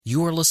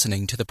You are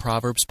listening to the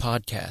Proverbs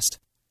Podcast.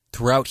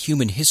 Throughout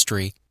human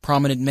history,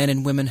 prominent men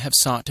and women have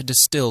sought to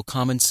distill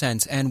common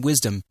sense and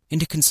wisdom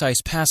into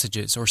concise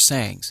passages or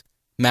sayings,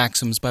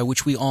 maxims by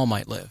which we all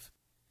might live.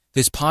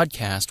 This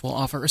podcast will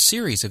offer a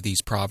series of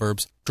these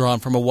proverbs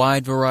drawn from a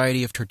wide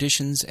variety of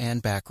traditions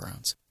and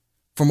backgrounds.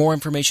 For more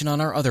information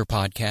on our other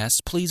podcasts,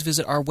 please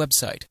visit our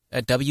website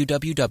at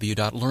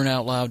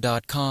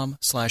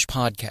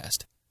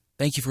www.learnoutloud.com/podcast.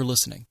 Thank you for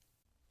listening.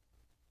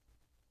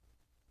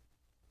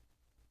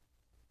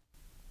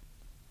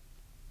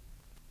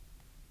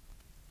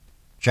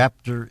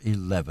 Chapter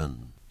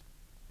 11.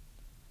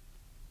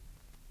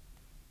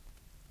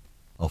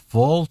 A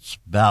false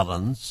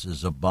balance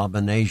is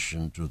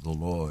abomination to the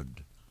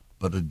Lord,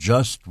 but a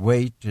just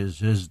weight is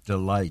his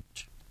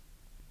delight.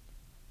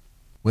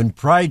 When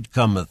pride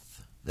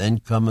cometh, then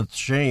cometh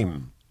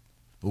shame,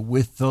 but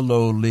with the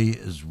lowly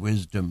is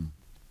wisdom.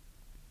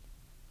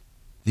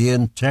 The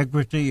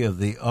integrity of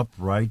the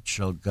upright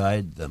shall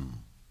guide them,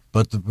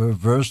 but the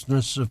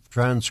perverseness of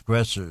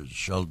transgressors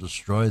shall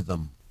destroy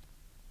them.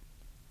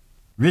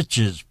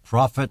 Riches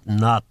profit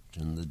not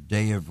in the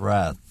day of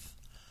wrath,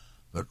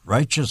 but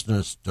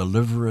righteousness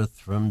delivereth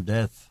from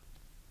death.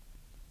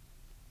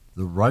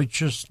 The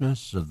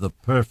righteousness of the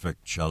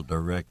perfect shall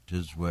direct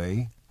his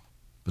way,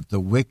 but the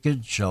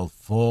wicked shall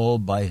fall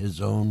by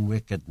his own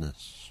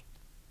wickedness.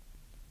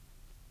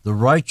 The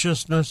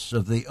righteousness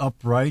of the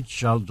upright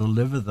shall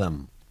deliver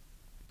them,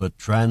 but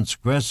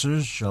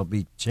transgressors shall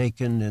be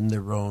taken in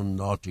their own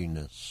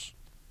naughtiness.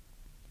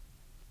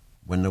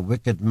 When a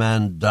wicked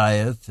man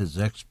dieth, his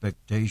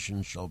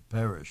expectation shall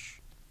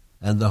perish,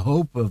 and the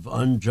hope of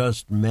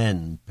unjust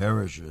men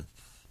perisheth.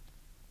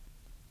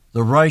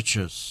 The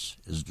righteous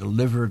is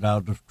delivered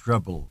out of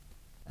trouble,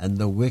 and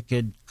the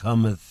wicked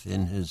cometh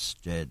in his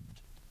stead.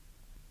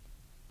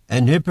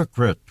 An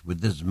hypocrite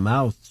with his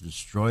mouth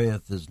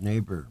destroyeth his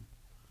neighbor,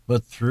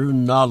 but through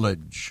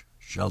knowledge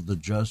shall the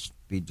just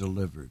be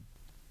delivered.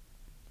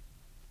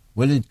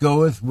 When it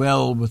goeth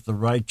well with the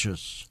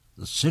righteous,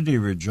 the city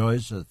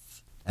rejoiceth,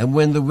 and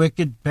when the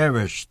wicked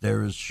perish,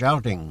 there is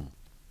shouting.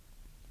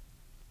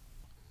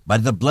 By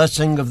the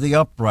blessing of the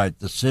upright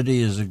the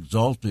city is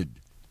exalted,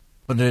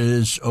 but it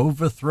is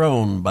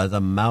overthrown by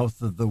the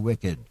mouth of the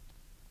wicked.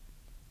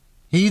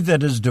 He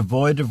that is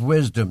devoid of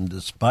wisdom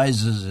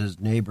despises his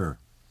neighbor,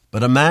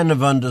 but a man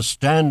of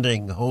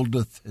understanding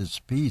holdeth his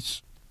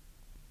peace.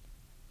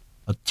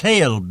 A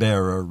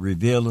talebearer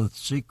revealeth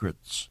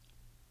secrets,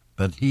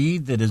 but he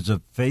that is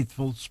of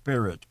faithful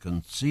spirit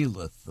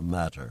concealeth the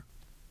matter.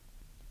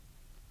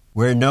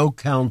 Where no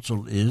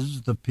counsel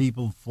is, the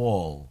people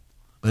fall,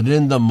 but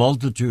in the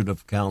multitude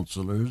of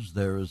counselors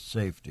there is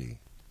safety.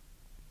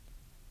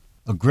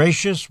 A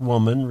gracious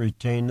woman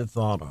retaineth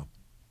honor,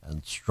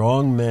 and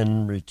strong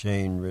men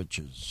retain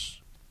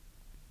riches.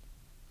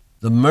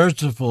 The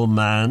merciful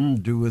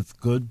man doeth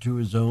good to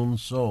his own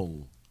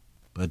soul,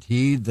 but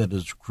he that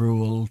is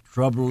cruel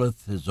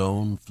troubleth his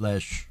own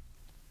flesh.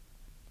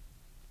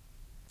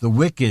 The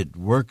wicked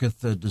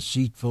worketh a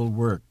deceitful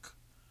work,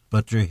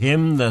 but to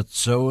him that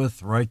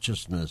soweth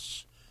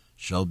righteousness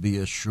shall be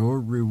a sure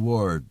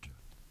reward.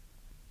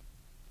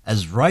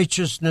 As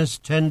righteousness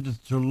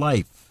tendeth to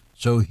life,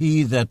 so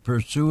he that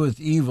pursueth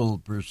evil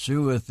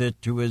pursueth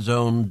it to his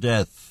own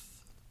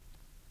death.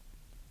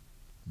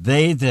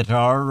 They that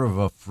are of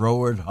a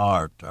froward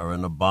heart are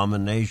an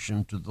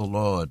abomination to the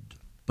Lord,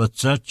 but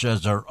such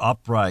as are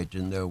upright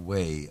in their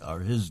way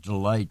are his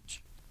delight.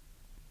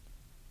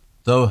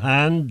 Though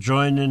hand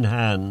join in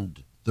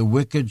hand, the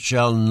wicked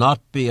shall not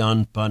be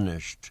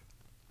unpunished,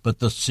 but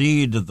the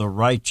seed of the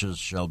righteous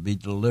shall be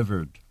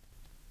delivered.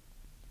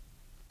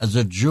 As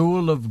a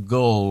jewel of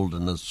gold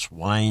in a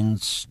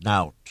swine's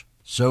snout,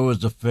 so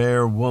is a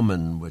fair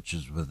woman which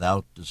is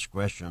without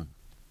discretion.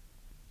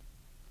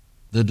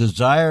 The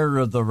desire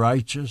of the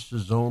righteous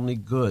is only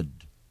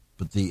good,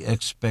 but the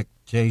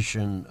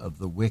expectation of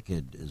the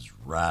wicked is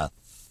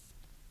wrath.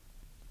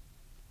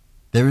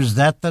 There is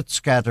that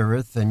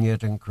scattereth and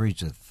yet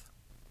increaseth,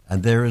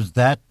 and there is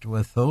that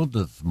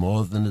withholdeth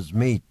more than is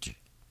meet,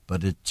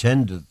 but it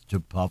tendeth to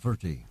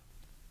poverty.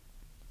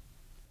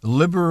 The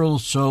liberal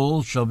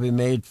soul shall be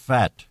made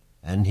fat,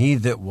 and he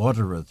that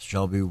watereth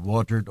shall be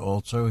watered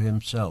also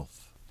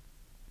himself.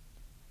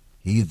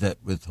 He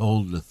that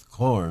withholdeth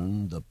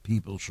corn, the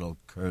people shall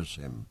curse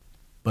him,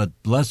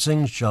 but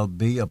blessing shall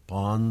be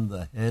upon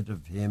the head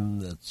of him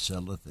that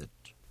selleth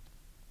it.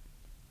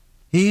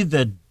 He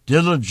that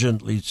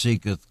diligently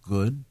seeketh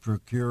good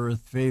procureth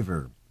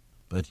favor,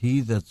 but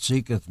he that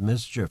seeketh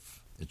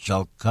mischief, it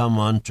shall come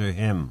unto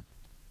him.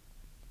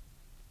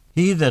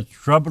 He that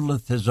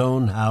troubleth his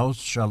own house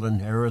shall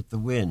inherit the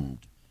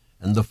wind,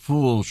 and the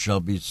fool shall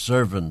be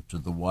servant to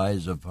the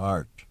wise of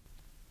heart.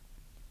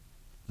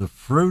 The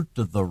fruit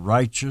of the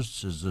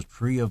righteous is a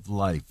tree of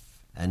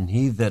life, and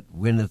he that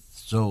winneth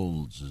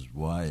souls is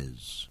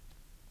wise.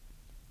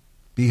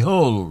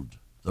 Behold,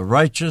 the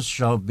righteous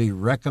shall be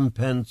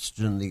recompensed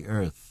in the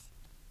earth,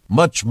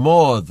 much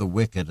more the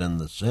wicked and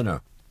the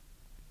sinner.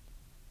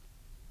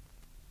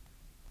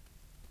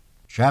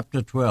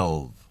 Chapter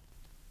 12.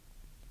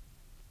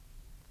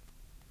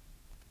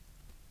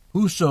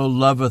 Whoso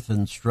loveth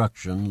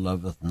instruction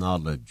loveth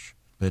knowledge,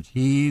 but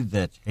he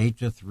that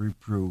hateth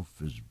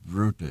reproof is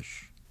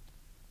brutish.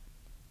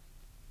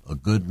 A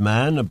good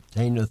man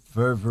obtaineth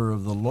favour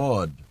of the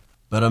Lord,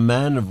 but a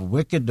man of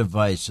wicked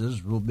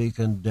devices will be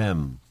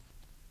condemned.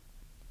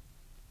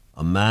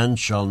 A man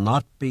shall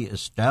not be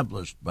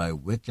established by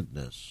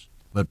wickedness,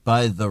 but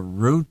by the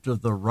root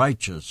of the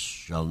righteous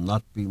shall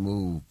not be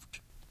moved.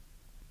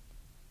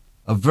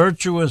 A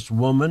virtuous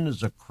woman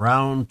is a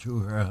crown to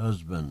her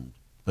husband,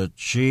 but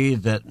she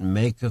that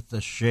maketh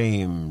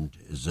ashamed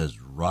is as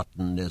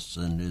rottenness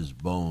in his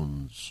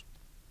bones.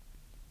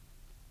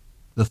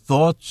 The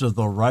thoughts of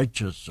the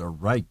righteous are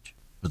right,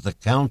 but the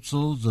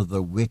counsels of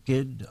the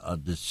wicked are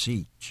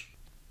deceit.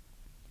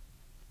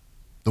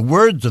 The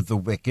words of the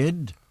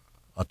wicked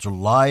are to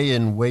lie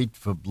in wait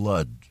for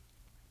blood,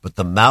 but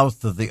the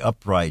mouth of the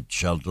upright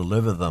shall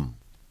deliver them.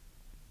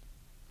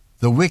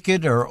 The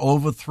wicked are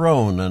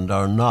overthrown and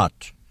are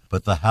not,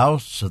 but the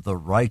house of the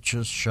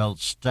righteous shall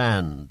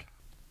stand.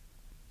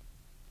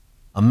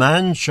 A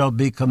man shall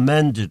be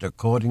commended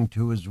according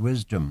to his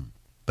wisdom,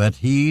 but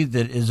he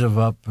that is of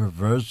a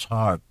perverse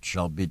heart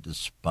shall be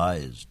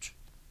despised.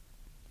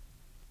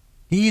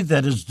 He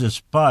that is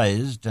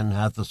despised and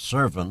hath a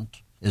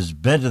servant is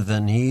better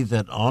than he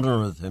that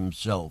honoureth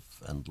himself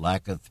and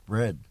lacketh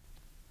bread.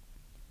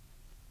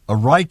 A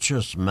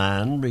righteous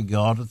man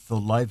regardeth the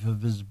life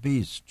of his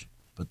beast,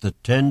 but the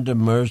tender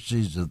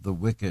mercies of the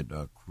wicked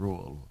are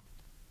cruel.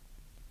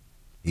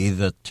 He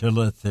that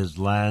tilleth his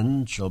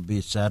land shall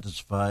be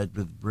satisfied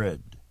with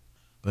bread,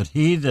 but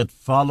he that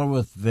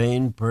followeth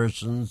vain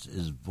persons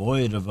is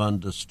void of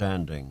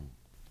understanding.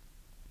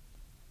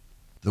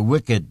 The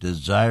wicked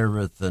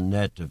desireth the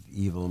net of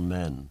evil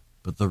men,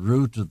 but the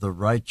root of the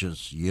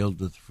righteous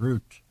yieldeth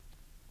fruit.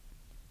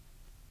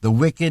 The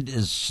wicked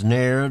is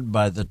snared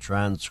by the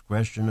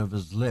transgression of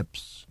his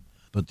lips,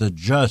 but the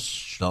just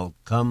shall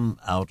come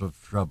out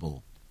of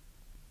trouble.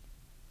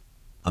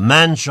 A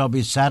man shall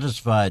be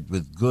satisfied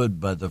with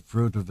good by the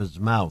fruit of his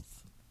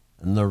mouth,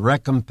 and the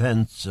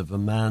recompense of a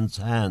man's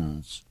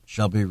hands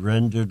shall be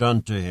rendered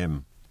unto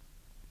him.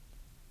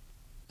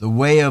 The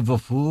way of a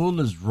fool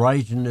is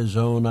right in his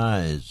own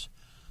eyes,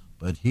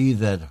 but he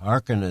that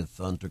hearkeneth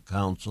unto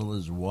counsel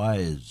is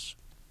wise.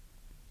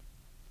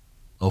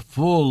 A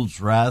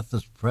fool's wrath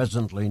is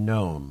presently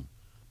known,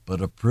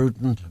 but a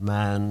prudent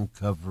man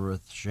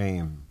covereth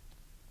shame.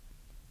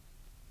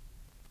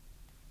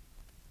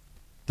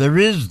 There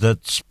is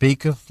that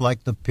speaketh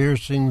like the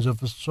piercings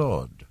of a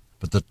sword,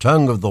 but the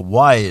tongue of the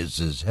wise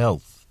is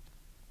health.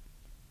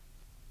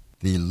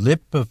 The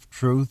lip of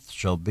truth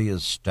shall be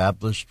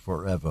established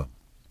forever,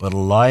 but a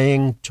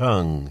lying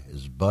tongue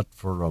is but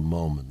for a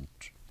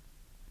moment.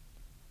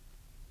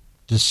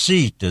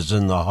 Deceit is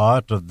in the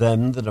heart of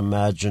them that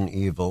imagine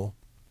evil,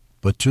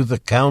 but to the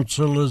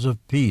counselors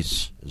of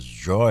peace is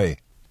joy.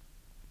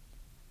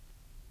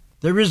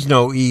 There is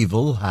no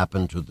evil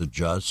happen to the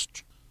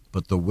just,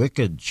 but the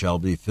wicked shall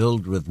be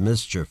filled with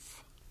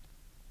mischief.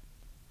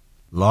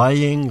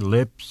 Lying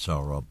lips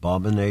are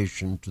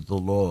abomination to the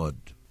Lord,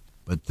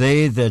 but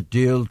they that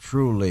deal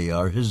truly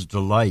are his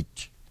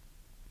delight.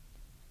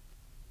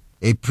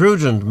 A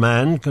prudent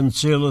man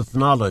concealeth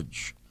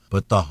knowledge,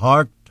 but the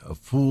heart of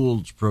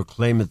fools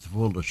proclaimeth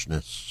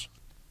foolishness.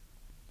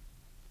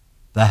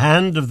 The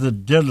hand of the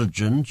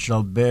diligent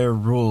shall bear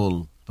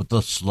rule, but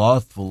the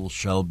slothful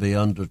shall be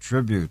under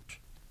tribute.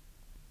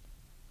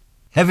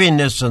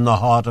 Heaviness in the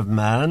heart of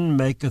man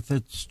maketh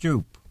it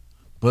stoop,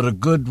 but a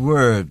good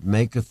word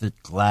maketh it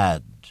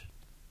glad.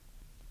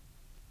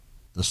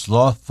 The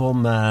slothful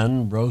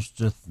man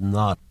roasteth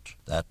not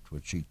that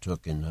which he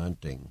took in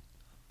hunting,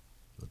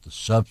 but the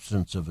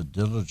substance of a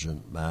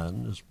diligent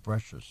man is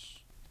precious.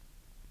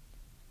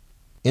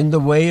 In the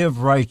way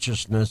of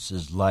righteousness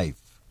is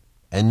life,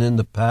 and in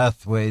the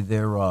pathway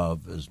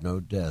thereof is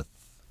no death.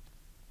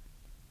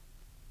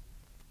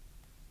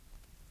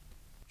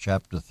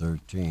 Chapter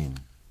 13.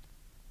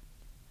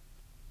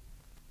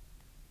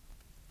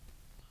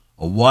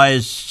 A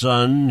wise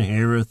son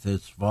heareth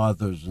his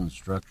father's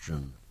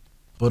instruction,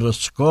 but a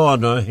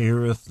scorner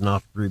heareth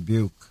not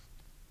rebuke.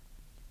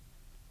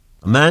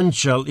 A man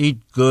shall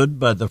eat good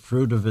by the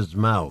fruit of his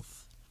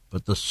mouth,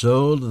 but the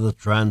soul of the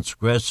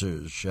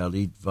transgressors shall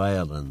eat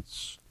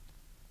violence.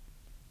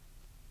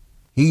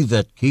 He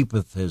that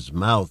keepeth his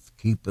mouth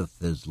keepeth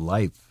his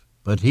life,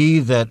 but he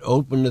that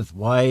openeth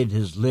wide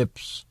his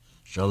lips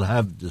shall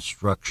have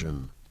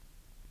destruction.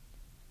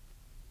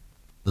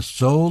 The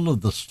soul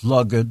of the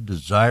sluggard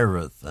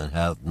desireth and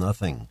hath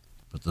nothing,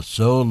 but the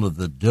soul of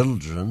the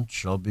diligent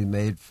shall be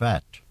made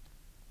fat.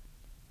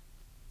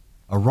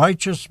 A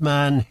righteous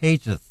man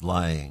hateth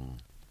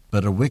lying,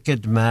 but a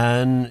wicked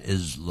man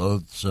is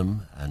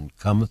loathsome and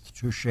cometh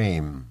to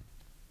shame.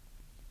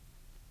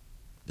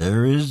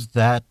 There is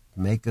that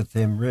maketh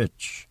him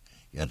rich,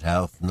 yet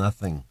hath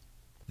nothing.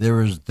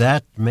 There is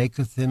that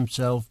maketh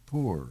himself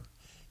poor,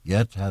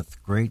 yet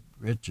hath great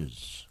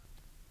riches.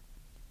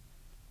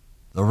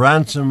 The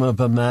ransom of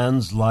a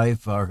man's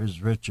life are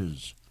his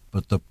riches,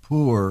 but the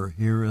poor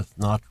heareth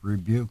not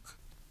rebuke.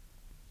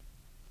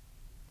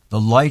 The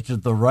light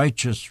of the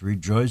righteous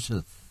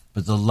rejoiceth,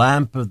 but the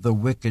lamp of the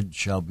wicked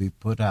shall be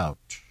put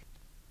out.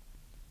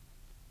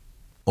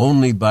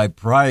 Only by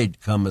pride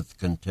cometh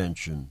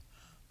contention,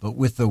 but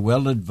with the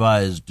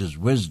well-advised is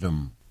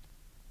wisdom.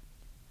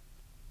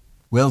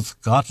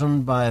 Wealth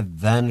gotten by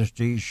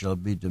vanity shall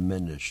be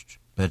diminished,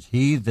 but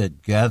he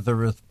that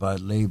gathereth by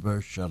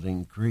labor shall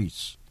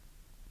increase.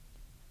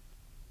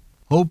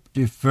 Hope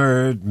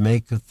deferred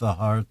maketh the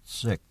heart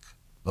sick,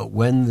 but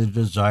when the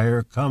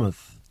desire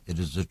cometh, it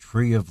is a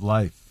tree of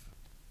life.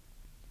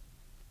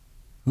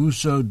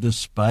 Whoso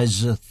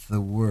despiseth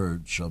the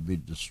word shall be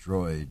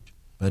destroyed,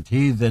 but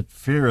he that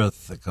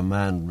feareth the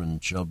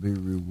commandment shall be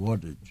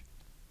rewarded.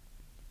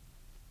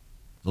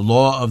 The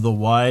law of the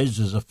wise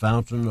is a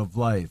fountain of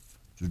life,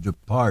 to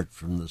depart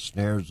from the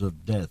snares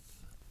of death.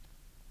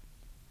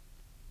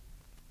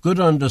 Good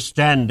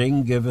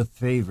understanding giveth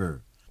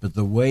favor, but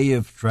the way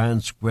of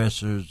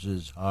transgressors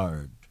is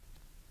hard.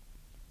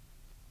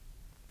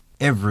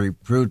 Every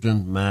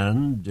prudent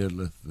man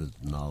dealeth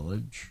with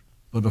knowledge,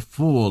 but a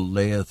fool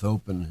layeth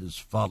open his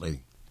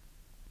folly.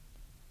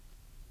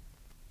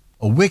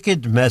 A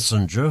wicked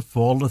messenger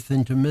falleth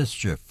into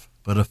mischief,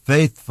 but a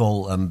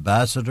faithful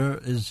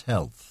ambassador is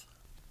health.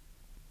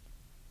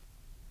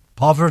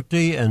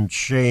 Poverty and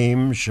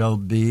shame shall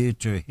be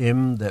to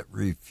him that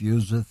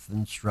refuseth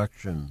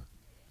instruction,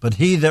 but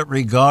he that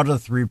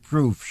regardeth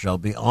reproof shall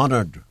be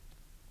honored.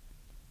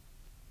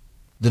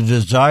 The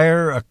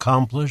desire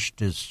accomplished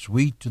is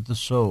sweet to the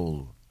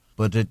soul,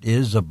 but it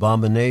is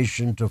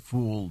abomination to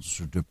fools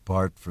to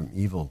depart from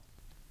evil.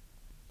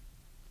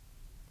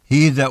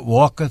 He that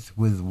walketh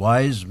with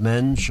wise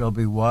men shall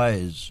be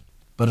wise,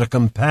 but a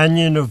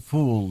companion of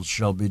fools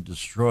shall be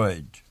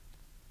destroyed.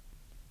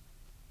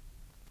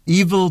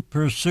 Evil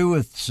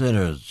pursueth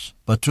sinners,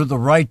 but to the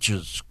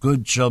righteous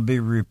good shall be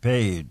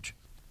repaid.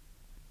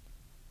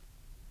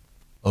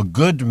 A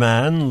good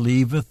man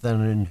leaveth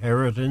an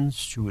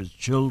inheritance to his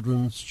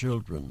children's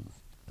children,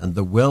 and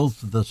the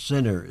wealth of the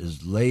sinner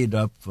is laid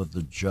up for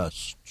the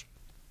just.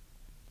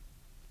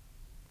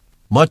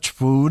 Much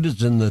food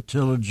is in the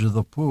tillage of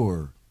the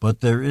poor,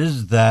 but there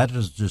is that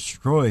is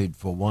destroyed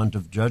for want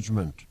of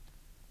judgment.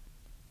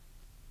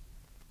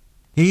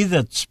 He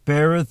that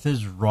spareth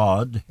his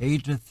rod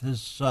hateth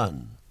his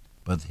son,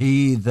 but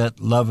he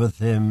that loveth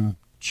him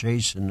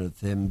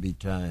chasteneth him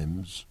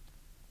betimes.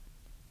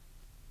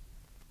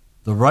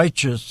 The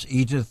righteous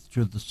eateth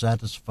to the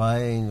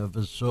satisfying of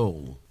his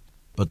soul,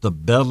 but the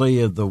belly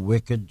of the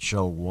wicked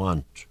shall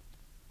want.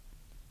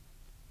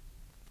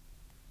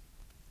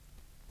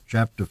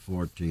 Chapter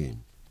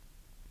 14.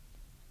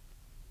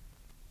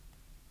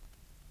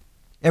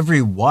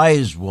 Every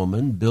wise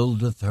woman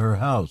buildeth her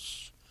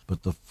house,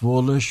 but the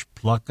foolish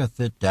plucketh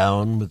it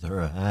down with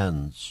her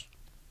hands.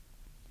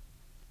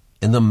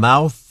 In the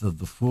mouth of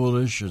the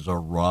foolish is a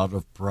rod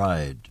of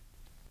pride,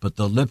 but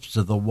the lips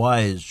of the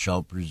wise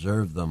shall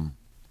preserve them.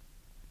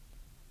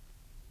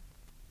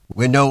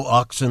 Where no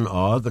oxen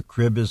are, the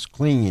crib is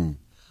clean,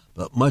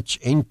 but much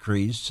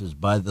increase is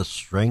by the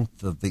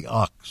strength of the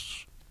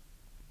ox.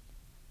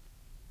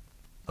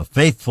 A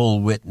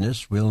faithful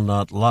witness will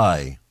not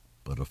lie,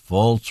 but a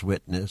false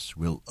witness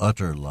will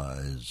utter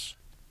lies.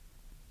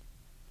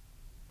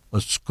 A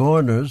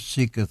scorner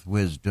seeketh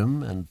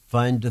wisdom, and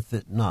findeth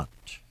it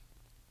not,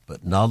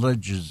 but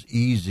knowledge is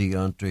easy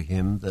unto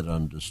him that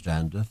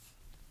understandeth.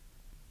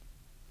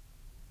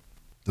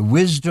 The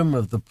wisdom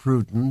of the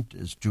prudent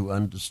is to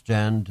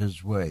understand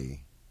his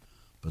way,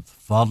 but the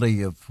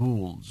folly of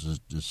fools is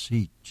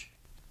deceit.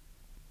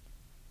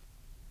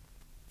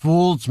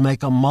 Fools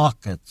make a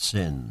mock at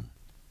sin,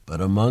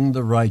 but among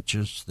the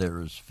righteous there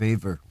is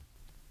favor.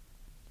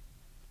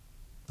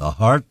 The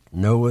heart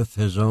knoweth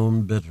his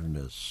own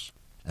bitterness,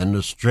 and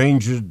a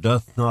stranger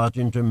doth not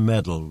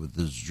intermeddle with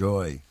his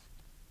joy.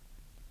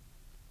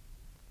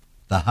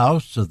 The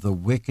house of the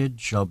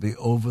wicked shall be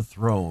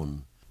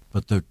overthrown,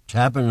 but the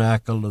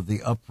tabernacle of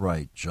the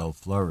upright shall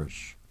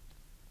flourish.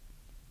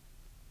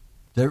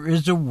 There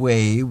is a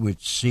way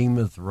which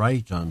seemeth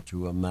right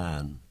unto a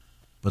man,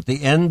 but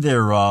the end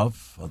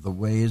thereof are the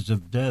ways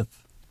of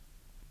death.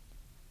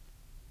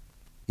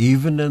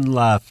 Even in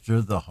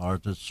laughter the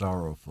heart is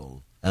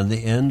sorrowful, and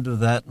the end of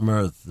that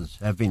mirth is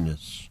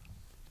heaviness.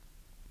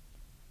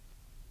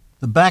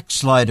 The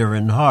backslider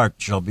in heart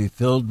shall be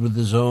filled with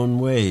his own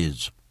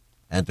ways,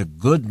 and a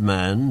good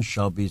man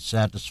shall be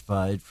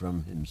satisfied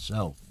from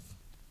himself.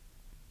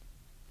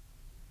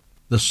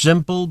 The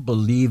simple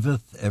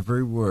believeth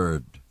every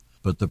word,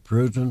 but the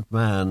prudent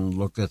man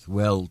looketh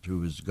well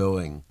to his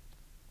going.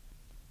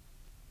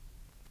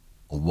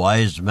 A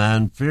wise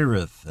man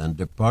feareth and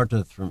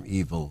departeth from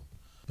evil,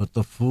 but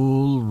the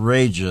fool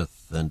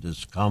rageth and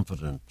is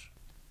confident.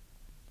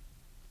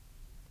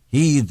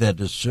 He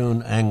that is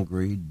soon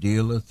angry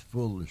dealeth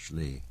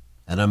foolishly,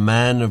 and a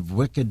man of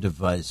wicked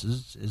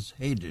devices is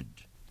hated.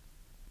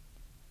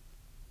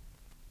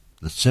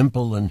 The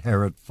simple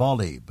inherit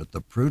folly, but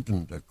the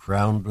prudent are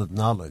crowned with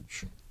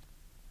knowledge.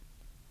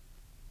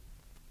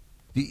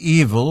 The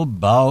evil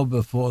bow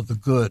before the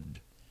good,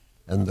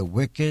 and the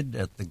wicked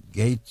at the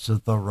gates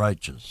of the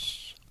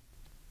righteous.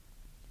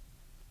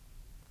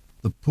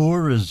 The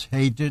poor is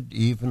hated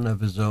even of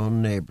his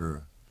own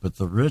neighbor, but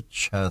the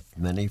rich hath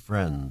many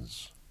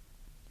friends.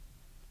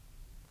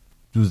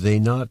 Do they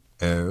not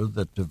err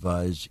that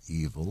devise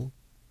evil?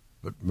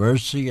 But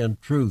mercy and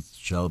truth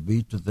shall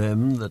be to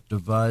them that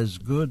devise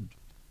good.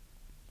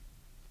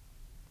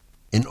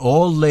 In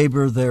all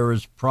labor there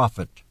is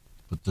profit,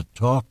 but the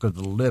talk of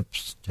the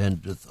lips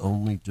tendeth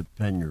only to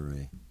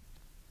penury.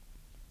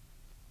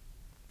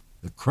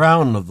 The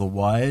crown of the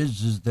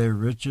wise is their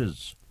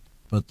riches,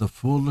 but the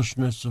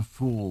foolishness of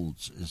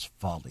fools is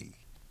folly.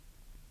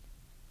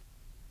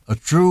 A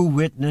true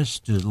witness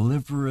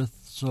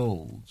delivereth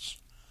souls,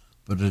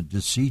 but a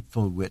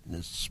deceitful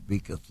witness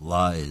speaketh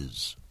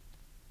lies.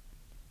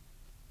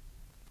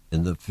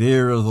 In the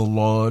fear of the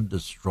Lord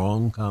is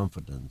strong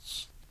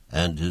confidence,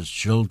 and his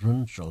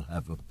children shall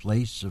have a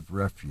place of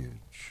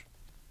refuge.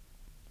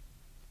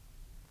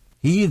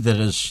 He that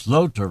is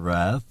slow to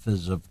wrath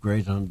is of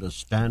great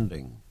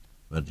understanding,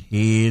 but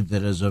he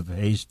that is of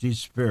hasty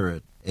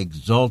spirit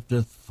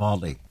exalteth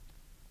folly.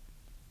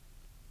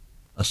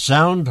 A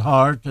sound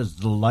heart is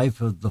the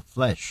life of the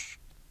flesh,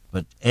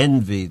 but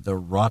envy the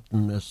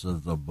rottenness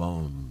of the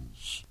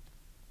bones.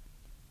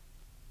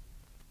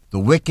 The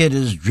wicked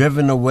is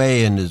driven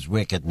away in his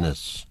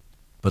wickedness,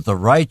 but the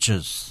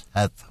righteous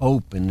hath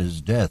hope in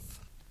his death.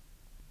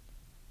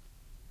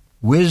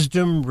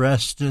 Wisdom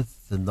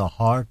resteth in the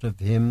heart of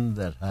him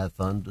that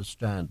hath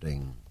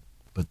understanding,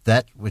 but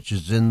that which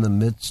is in the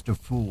midst of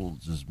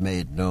fools is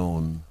made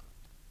known.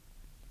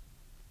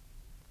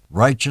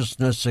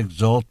 Righteousness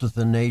exalteth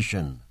a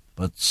nation,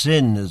 but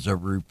sin is a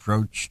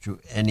reproach to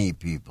any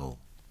people.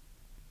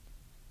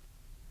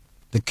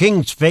 The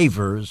king's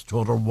favor is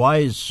toward a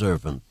wise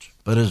servant,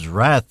 but his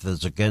wrath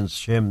is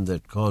against him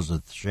that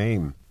causeth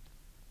shame.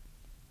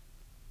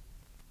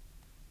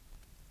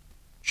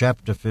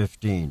 Chapter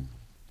 15.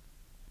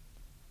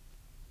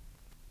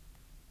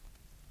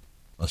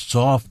 A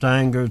soft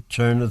anger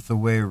turneth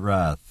away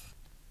wrath,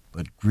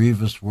 but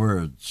grievous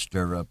words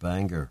stir up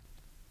anger.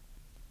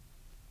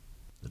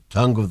 The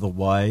tongue of the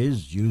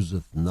wise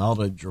useth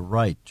knowledge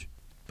aright,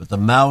 but the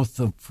mouth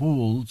of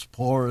fools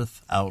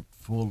poureth out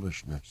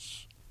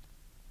foolishness.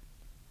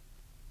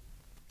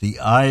 The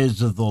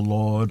eyes of the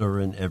Lord are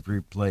in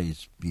every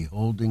place,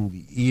 beholding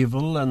the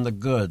evil and the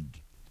good.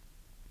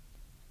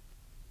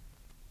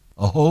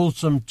 A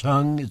wholesome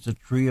tongue is a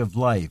tree of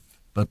life,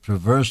 but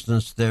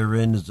perverseness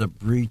therein is a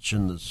breach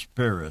in the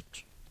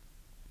spirit.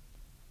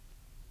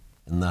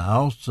 In the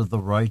house of the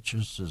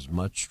righteous is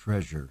much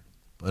treasure,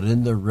 but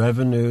in the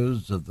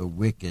revenues of the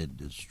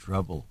wicked is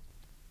trouble.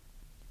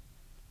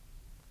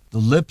 The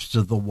lips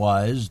of the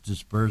wise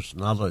disperse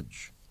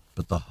knowledge,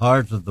 but the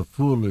heart of the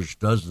foolish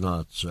does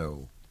not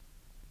so.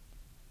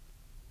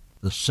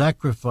 The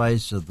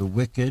sacrifice of the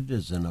wicked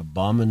is an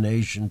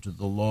abomination to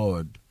the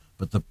Lord,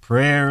 but the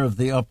prayer of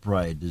the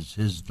upright is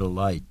his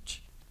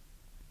delight.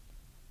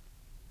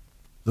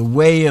 The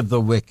way of the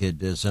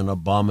wicked is an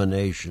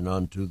abomination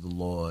unto the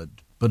Lord,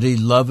 but he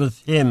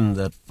loveth him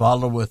that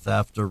followeth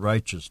after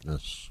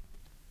righteousness.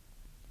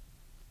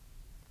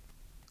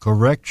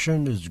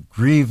 Correction is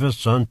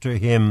grievous unto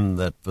him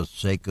that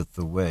forsaketh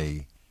the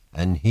way,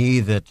 and he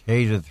that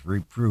hateth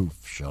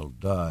reproof shall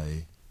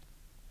die.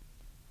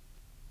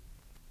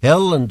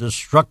 Hell and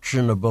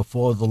destruction are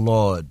before the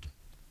Lord,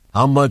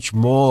 how much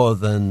more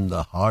than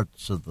the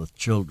hearts of the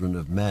children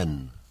of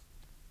men?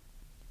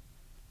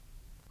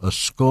 A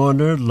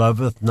scorner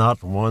loveth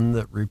not one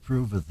that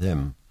reproveth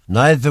him,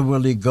 neither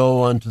will he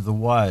go unto the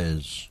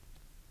wise.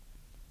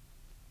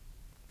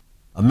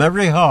 A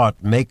merry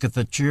heart maketh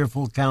a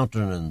cheerful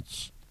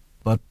countenance,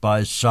 but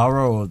by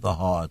sorrow of the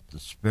heart the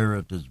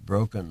spirit is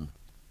broken.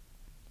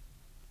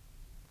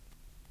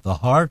 The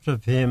heart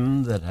of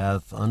him that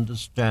hath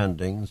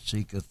understanding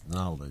seeketh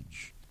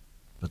knowledge,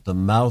 but the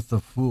mouth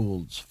of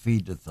fools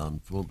feedeth on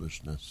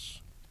foolishness.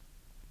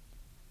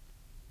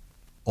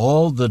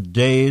 All the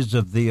days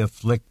of the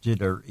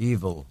afflicted are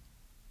evil,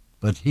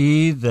 but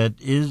he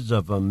that is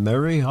of a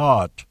merry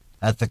heart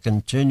hath a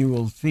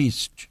continual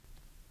feast.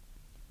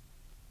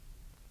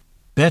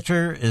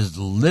 Better is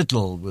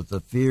little with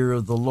the fear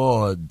of the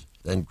Lord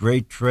than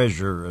great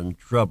treasure and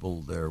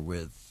trouble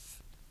therewith.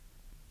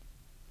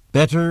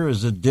 Better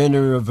is a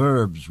dinner of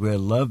herbs where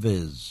love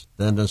is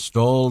than a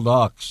stalled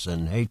ox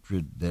and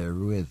hatred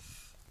therewith.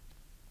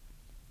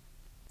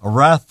 A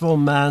wrathful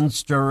man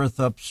stirreth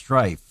up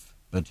strife,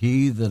 but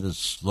he that is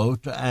slow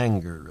to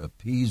anger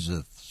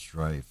appeaseth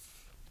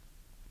strife.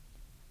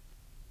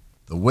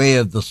 The way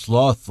of the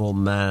slothful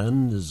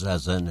man is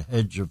as an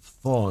hedge of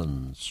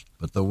thorns,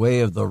 but the way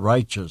of the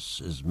righteous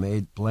is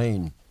made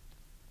plain.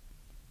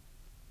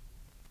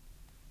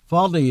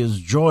 Folly is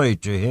joy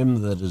to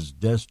him that is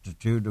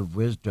destitute of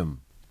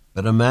wisdom,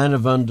 but a man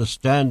of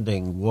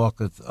understanding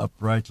walketh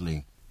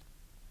uprightly.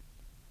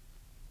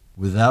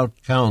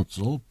 Without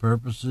counsel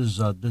purposes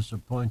are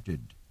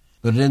disappointed,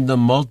 but in the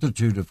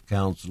multitude of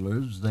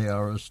counselors they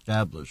are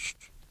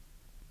established.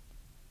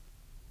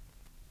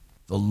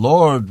 The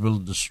Lord will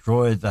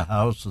destroy the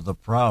house of the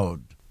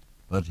proud,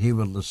 but he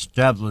will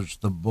establish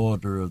the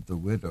border of the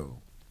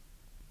widow.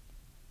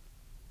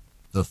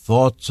 The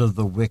thoughts of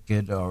the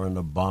wicked are an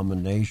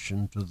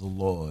abomination to the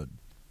Lord,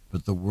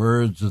 but the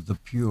words of the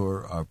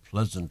pure are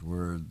pleasant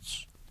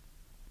words.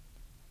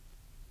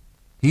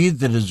 He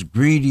that is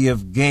greedy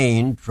of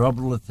gain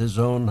troubleth his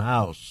own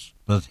house,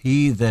 but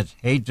he that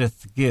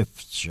hateth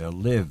gifts shall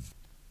live.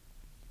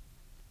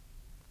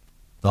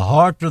 The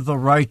heart of the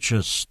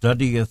righteous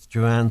studieth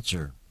to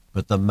answer,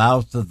 but the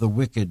mouth of the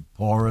wicked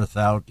poureth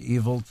out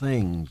evil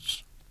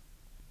things.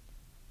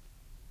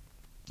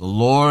 The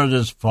Lord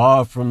is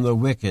far from the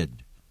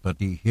wicked, but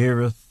he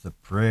heareth the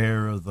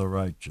prayer of the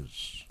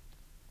righteous.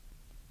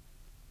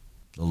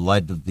 The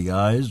light of the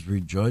eyes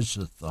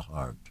rejoiceth the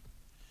heart,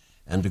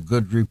 and a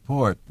good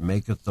report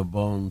maketh the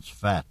bones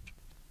fat.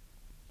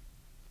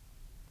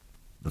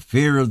 The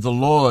fear of the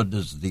Lord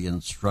is the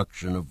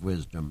instruction of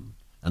wisdom,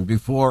 and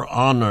before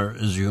honor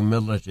is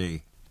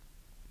humility.